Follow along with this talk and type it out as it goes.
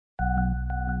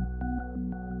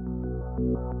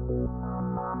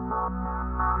Hello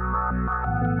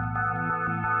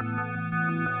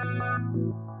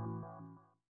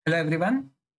everyone,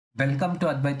 welcome to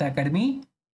Advaitha Academy.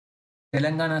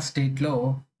 Telangana స్టేట్లో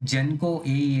Genco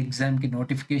AE ఎగ్జామ్కి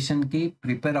నోటిఫికేషన్కి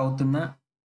ప్రిపేర్ అవుతున్న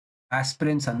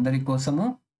ఆస్పిరెంట్స్ అందరి కోసము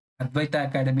అద్వైత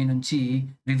అకాడమీ నుంచి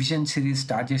రివిజన్ సిరీస్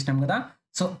స్టార్ట్ చేసినాం కదా.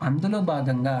 సో అందులో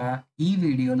భాగంగా ఈ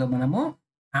వీడియోలో మనము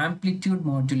amplitude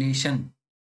modulation,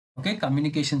 okay,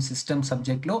 communication system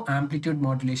సబ్జెక్ట్లో యాంప్లిట్యూడ్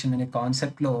మాడ్యులేషన్ అనే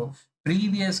కాన్సెప్ట్లో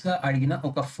ప్రీవియస్గా అడిగిన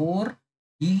ఒక 4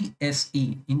 ESE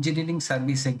engineering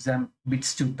service exam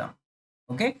bits చూద్దాం.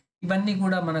 ఓకే, ఇవన్నీ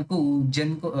కూడా మనకు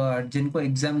జెన్కో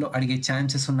ఎగ్జామ్లో అడిగే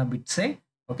ఛాన్సెస్ ఉన్న బిట్సే.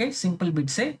 Okay, simple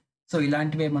బిట్సే. సో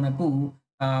ఇలాంటివే మనకు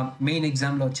మెయిన్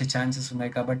ఎగ్జామ్లో వచ్చే ఛాన్సెస్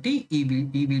ఉన్నాయి కాబట్టి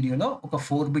ఈ వీడియోలో ఒక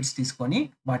 4 బిట్స్ తీసుకొని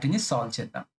వాటిని సాల్వ్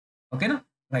చేద్దాం. ఓకేనా,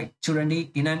 రైట్. చూడండి,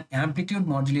 in an amplitude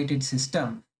modulated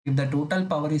system if the total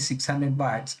power is 600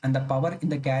 watts and the power in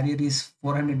the carrier is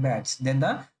 400 watts then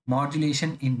the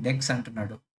modulation index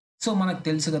అంటున్నాడు. సో మనకు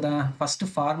తెలుసు కదా, ఫస్ట్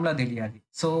ఫార్ములా తెలియాలి.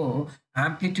 So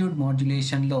amplitude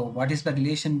మాడ్యులేషన్లో what is the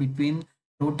relation between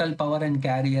total power and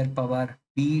carrier power?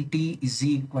 PT is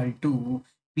equal to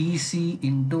PC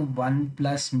into 1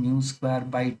 plus mu square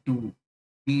by 2.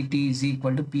 PT is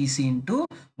equal to PC into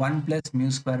 1 plus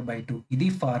mu square by 2. ఇది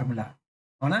formula,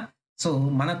 అవునా? So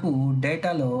మనకు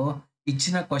డేటాలో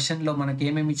ఇచ్చిన క్వశ్చన్లో మనకి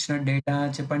ఏమేమి ఇచ్చిన data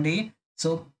చెప్పండి. సో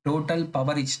టోటల్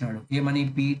పవర్ ఇచ్చినాడు, ఏమని?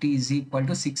 PT is equal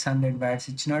to 600 watts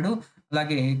ఇచ్చినాడు.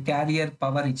 అలాగే క్యారియర్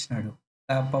పవర్ ఇచ్చినాడు,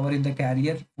 power in the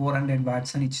carrier 400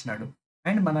 watts అని ఇచ్చినాడు.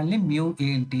 అండ్ మనల్ని మ్యూ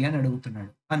ఏంటి అని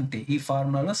అడుగుతున్నాడు. అంతే, ఈ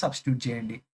ఫార్ములాలో సబ్స్టిట్యూట్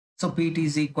చేయండి. So PT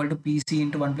is equal to PC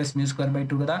into 1 plus mu square by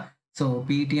 2 కదా. సో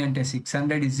పీటీ అంటే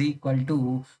 600 is equal to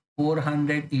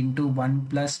 400 into 1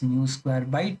 plus mu square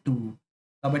by 2.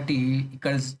 కాబట్టి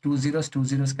ఇక్కడ 2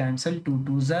 zeros cancel, 2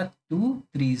 2s are 2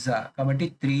 3s are, కాబట్టి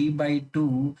 3/2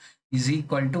 is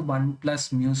equal to 1 plus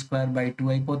mu square by 2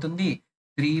 అయిపోతుంది.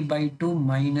 3/2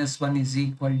 minus 1 is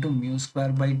equal to mu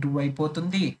square by 2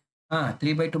 అయిపోతుంది.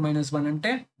 3/2 minus 1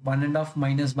 అంటే 1.5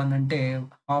 minus 1 అంటే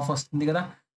half వస్తుంది కదా,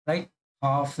 right?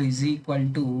 Half is equal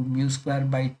to mu square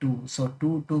by 2. So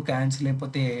 2 cancel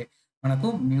అయిపోతే మనకు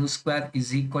mu square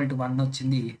is equal to 1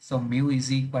 వచ్చింది. So mu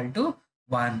is equal to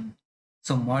 1.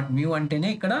 So mu అంటేనే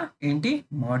ఇక్కడ ఏంటి?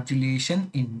 Modulation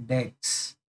index.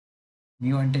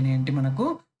 మ్యూ అంటేనే ఏంటి? మనకు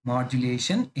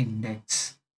మాడ్యులేషన్ ఇండెక్స్.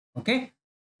 ఓకే,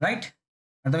 రైట్,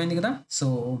 అర్థమైంది కదా. సో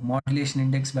మాడ్యులేషన్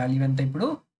ఇండెక్స్ వాల్యూ ఎంత ఇప్పుడు?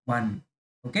 1.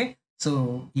 ఓకే, సో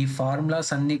ఈ ఫార్ములాస్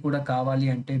అన్నీ కూడా కావాలి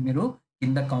అంటే మీరు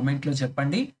కింద కామెంట్లో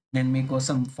చెప్పండి. నేను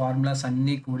మీకోసం ఫార్ములాస్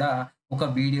అన్నీ కూడా ఒక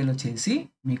వీడియోలో చేసి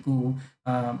మీకు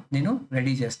నేను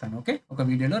రెడీ చేస్తాను. ఓకే, ఒక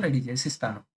వీడియోలో రెడీ చేసి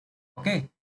ఇస్తాను. Okay,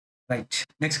 right.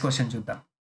 నెక్స్ట్ క్వశ్చన్ చూద్దాం.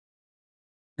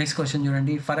 నెక్స్ట్ క్వశ్చన్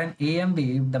చూడండి. For an AM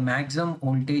wave the maximum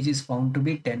voltage is found to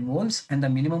be 10 volts and the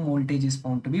minimum voltage is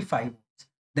found to be 5 volts.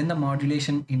 Then the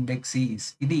modulation index is.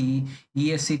 ఇది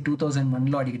ESC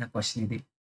 2001లో అడిగిన question ఇది.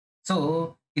 So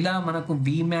ఇలా మనకు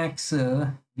Vmax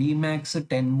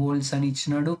 10 volts అని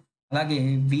ఇచ్చినాడు. అలాగే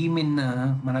Vmin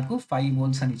మనకు 5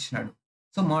 volts అని ఇచ్చినాడు.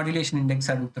 సో మాడ్యులేషన్ ఇండెక్స్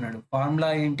అడుగుతున్నాడు.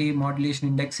 ఫార్ములా ఏంటి? Modulation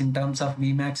index in terms of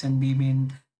Vmax and Vmin.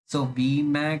 So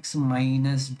Vmax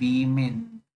minus Vmin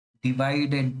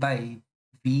divided by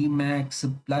Vmax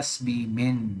plus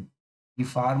Vmin. ఈ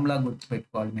ఫార్ములా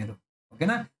గుర్తుపెట్టుకోవాలి మీరు,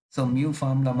 ఓకేనా? So mu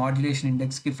formula, modulation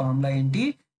ఇండెక్స్కి formula ఏంటి?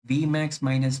 Vmax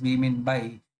minus Vmin by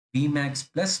Vmax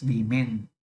plus Vmin.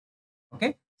 Okay,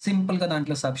 సింపుల్గా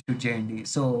దాంట్లో substitute చేయండి.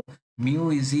 So mu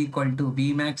is equal to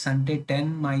Vmax అంటే 10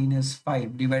 minus 5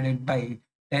 divided by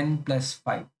 10 plus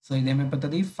 5. So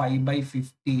ఇదేమైపోతుంది?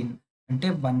 5/15 అంటే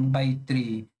 1/3.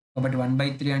 కాబట్టి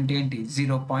 1/3 అంటే ఏంటి?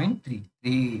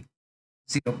 0.33.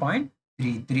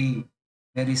 0.33.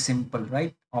 Very simple,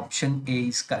 right? Option A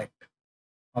is correct.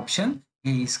 Option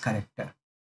A is correct.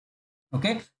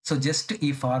 Okay, so just ఈ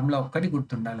formula ఒక్కటి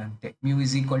గుర్తుండాలంటే, mu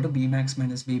is equal to Vmax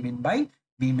minus Vmin by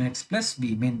Vmax plus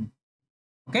Vmin.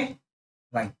 Okay,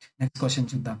 right. Next question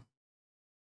చూద్దాం.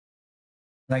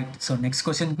 Right, so next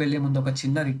క్వశ్చన్కి వెళ్ళే ముందు ఒక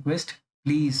చిన్న request.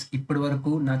 Please ఇప్పటి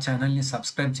వరకు నా ఛానల్ని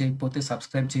సబ్స్క్రైబ్ చేయకపోతే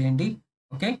సబ్స్క్రైబ్ చేయండి.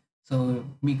 ఓకే, సో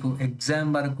మీకు ఎగ్జామ్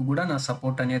వరకు కూడా నా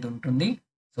సపోర్ట్ అనేది ఉంటుంది.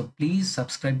 So please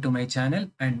subscribe to my channel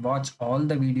and watch all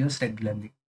the videos regularly.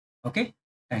 Okay,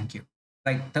 thank you.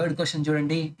 Right, third question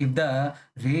చూడండి. If the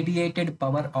radiated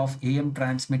power of AM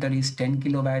transmitter is 10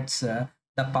 kilowatts,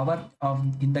 the power of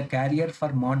in the carrier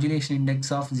for modulation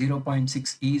index of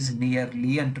 0.6 is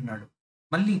nearly అంటున్నాడు.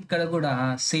 మళ్ళీ ఇక్కడ కూడా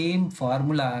same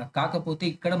formula, కాకపోతే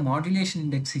ఇక్కడ modulation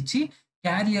index ఇచ్చి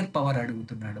carrier power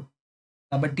అడుగుతున్నాడు.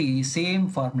 కాబట్టి same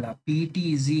formula, PT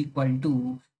is equal to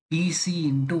PC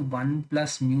into 1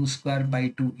 plus mu square by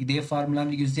 2. ఇదే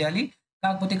ఫార్ములాని యూజ్ చేయాలి.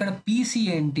 కాకపోతే ఇక్కడ పీసీ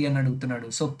ఏంటి అని అడుగుతున్నాడు.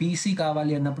 సో, పీసీ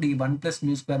కావాలి అన్నప్పుడు ఈ 1 plus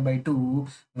mu square by 2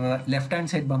 left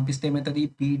hand side పంపిస్తే ఏమైతది?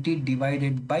 PT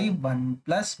divided by 1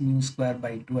 plus mu square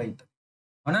by 2 అయితది.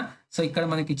 అవునా? సో, ఇక్కడ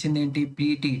మనకిచ్చిందేంటి?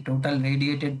 పీటీ టోటల్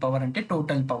రేడియేటెడ్ పవర్ అంటే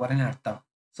టోటల్ పవర్ అని అర్థం.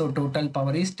 So, total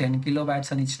power is 10 kilo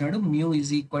watts అని ఇచ్చినాడు. Mu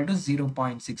is equal to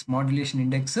 0.6 modulation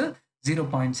index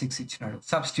 0.6 ఇచ్చినాడు.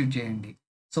 సబ్స్టిట్యూట్ చేయండి.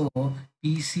 So,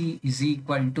 PC is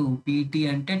equal to PT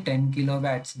అంటే 10 kilo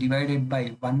watts divided by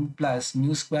 1 plus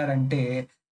mu square అంటే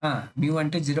mu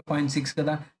అంటే 0.6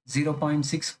 కదా!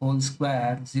 0.6 whole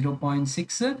square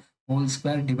 0.6 whole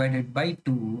square divided by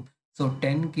 2. So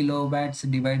 10 kilowatts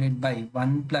divided by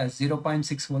 1 plus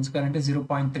 0.6 whole square అంటే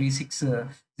 0.36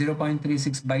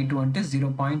 0.36 by 2 అంటే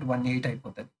 0.18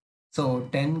 అయిపోతుంది. So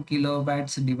 10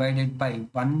 kilowatts divided by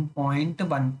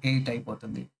 1.18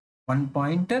 అయిపోతుంది.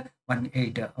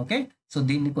 1.18 okay. So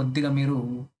దీన్ని కొద్దిగా మీరు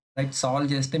రైట్ సాల్వ్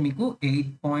చేస్తే మీకు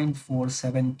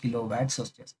 8.47 కిలోవాట్స్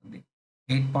వచ్చేస్తుంది.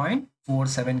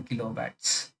 8.47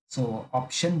 kilowatts. So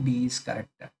option B is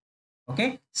correct. Okay.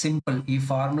 Simple. ఈ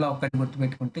ఫార్ములా ఒకటి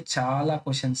గుర్తుపెట్టుకుంటే చాలా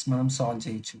క్వెషన్స్ మనం సాల్వ్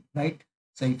చేయొచ్చు. రైట్.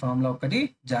 సో ఈ ఫార్ములా ఒకటి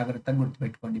జాగ్రత్తగా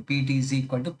గుర్తుపెట్టుకోండి. PT is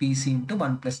equal to PC into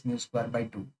 1 plus mu square by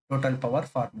 2 total power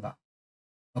formula.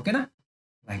 ఓకేనా?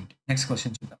 రైట్. నెక్స్ట్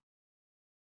క్వెషన్ చూద్దాం.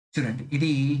 చూడండి. ఇది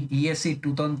ఈఎస్సి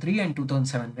 2003 అండ్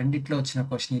 2007 రెండిట్లో వచ్చిన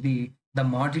క్వెషన్ ఇది. The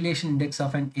modulation index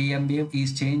of an AM wave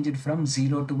is changed from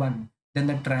 0 to 1 then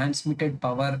the transmitted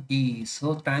power is. So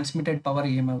transmitted power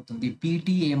ఏమవుతుంది?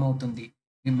 PT ఏమవుతుంది?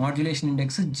 ఈ మాడ్యులేషన్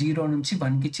ఇండెక్స్ 0 నుంచి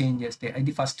 1కి చేంజ్ చేస్తే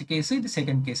ఇది ఫస్ట్ కేసు, ఇది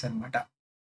సెకండ్ కేసు అనమాట.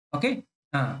 ఓకే.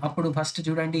 అప్పుడు ఫస్ట్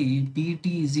చూడండి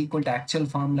PT is equal to actual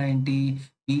formula ఏంటి?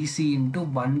 PC into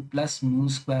 1 plus mu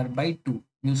square by 2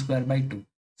 mu square by 2.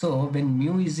 So when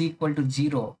mu is equal to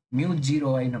 0 mu 0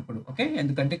 అయినప్పుడు ఓకే.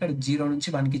 ఎందుకంటే ఇక్కడ 0 నుంచి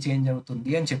 1కి చేంజ్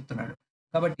అవుతుంది అని చెప్తున్నాడు.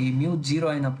 కాబట్టి మ్యూ 0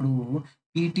 అయినప్పుడు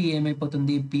పీటీ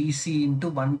ఏమైపోతుంది? PC into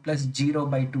 1 plus 0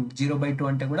 by 2 0 by 2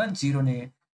 అంటే కూడా 0నే.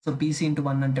 సో పీసీ ఇంటూ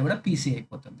 1 అంటే కూడా పీసీ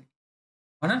అయిపోతుంది.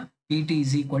 అవునా? PT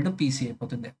is equal to PC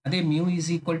అయిపోతుంది. అదే మ్యూ ఈజ్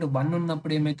ఈక్వల్ టు 1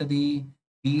 ఉన్నప్పుడు ఏమైతది?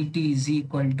 PT is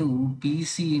equal to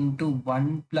PC into 1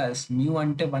 plus mu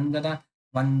అంటే 1 కదా!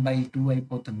 1/2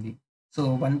 అయిపోతుంది. సో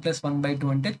 1 ప్లస్ 1/2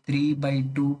 అంటే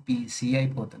 3/2 పీసీ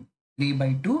అయిపోతుంది.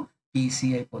 3/2 పీసీ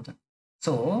అయిపోతుంది.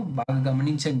 సో బాగా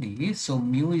గమనించండి. So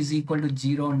mu is equal to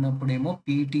 0 ఉన్నప్పుడేమో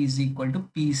PT is equal to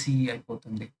PC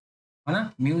అయిపోతుంది. అవునా?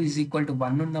 మ్యూ ఈజ్ ఈక్వల్ టు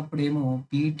 1 ఉన్నప్పుడేమో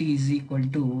PT is equal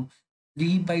to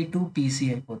 3/2 PC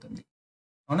అయిపోతుంది.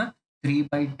 అవునా?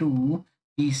 3/2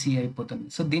 పీసీ అయిపోతుంది.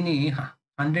 సో దీన్ని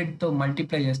 100తో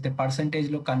మల్టిప్లై చేస్తే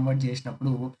పర్సెంటేజ్‌లో కన్వర్ట్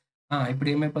చేసినప్పుడు ఇప్పుడు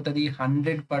ఏమైపోతది?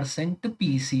 100%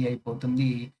 పీసీ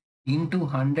అయిపోతుంది. ఇంటూ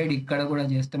 100 ఇక్కడ కూడా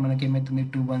చేస్తే మనకేమైతుంది?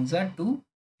 2 వన్స్ ఆర్ 2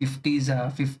 50s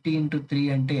 50 ఇంటూ 3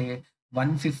 అంటే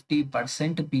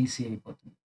 150% పీసీ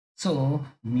అయిపోతుంది. సో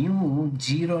మ్యూ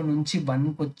 0 నుంచి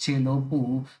 1కొచ్చే లోపు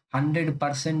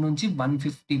 100% నుంచి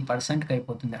 150%కి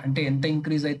అయిపోతుంది. అంటే ఎంత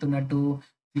ఇంక్రీజ్ అయితున్నట్టు?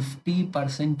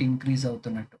 50% ఇంక్రీజ్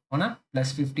అవుతున్నట్టు. అవునా?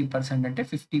 ప్లస్ 50% అంటే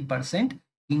 50%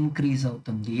 ఇంక్రీజ్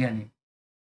అవుతుంది అని.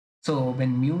 So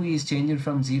when mu is changed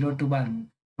from 0 to 1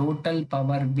 total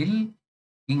power will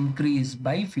increase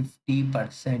by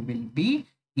 50%, will be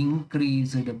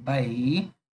increased by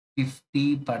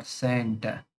 50%.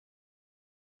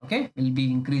 Okay, will be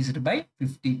increased by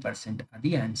 50%.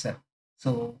 The answer.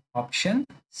 So option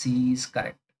C is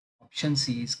correct. Option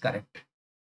C is correct.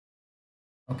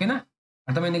 ఓకేనా?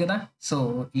 అర్థమైంది కదా? So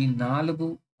ఈ 4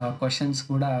 questions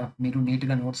కూడా మీరు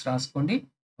నీట్‌గా notes రాసుకోండి.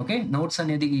 Okay. Notes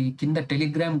అనేది కింద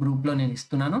టెలిగ్రామ్ గ్రూప్‌లో నేను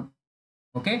ఇస్తున్నాను.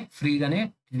 ఓకే. ఫ్రీగానే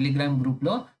టెలిగ్రామ్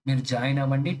గ్రూప్‌లో మీరు జాయిన్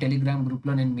అవ్వండి. టెలిగ్రామ్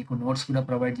గ్రూప్‌లో నేను మీకు నోట్స్ కూడా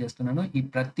ప్రొవైడ్ చేస్తున్నాను. ఈ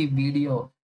ప్రతి వీడియో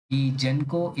ఈ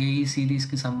జెన్‌కో ఏఈ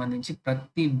సీరీస్‌కి సంబంధించి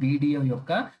ప్రతి వీడియో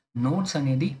యొక్క నోట్స్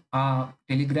అనేది ఆ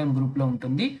టెలిగ్రామ్ గ్రూప్‌లో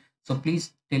ఉంటుంది. సో ప్లీజ్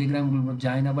టెలిగ్రామ్ గ్రూప్‌లో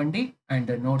జాయిన్ అవ్వండి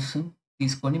అండ్ నోట్స్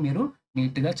తీసుకొని మీరు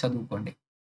నీట్‌గా చదువుకోండి.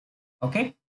 Okay.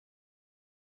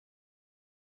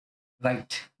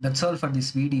 Right. That's all for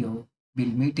this video.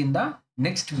 Will meet in the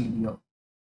next video.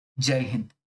 జై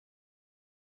హింద్.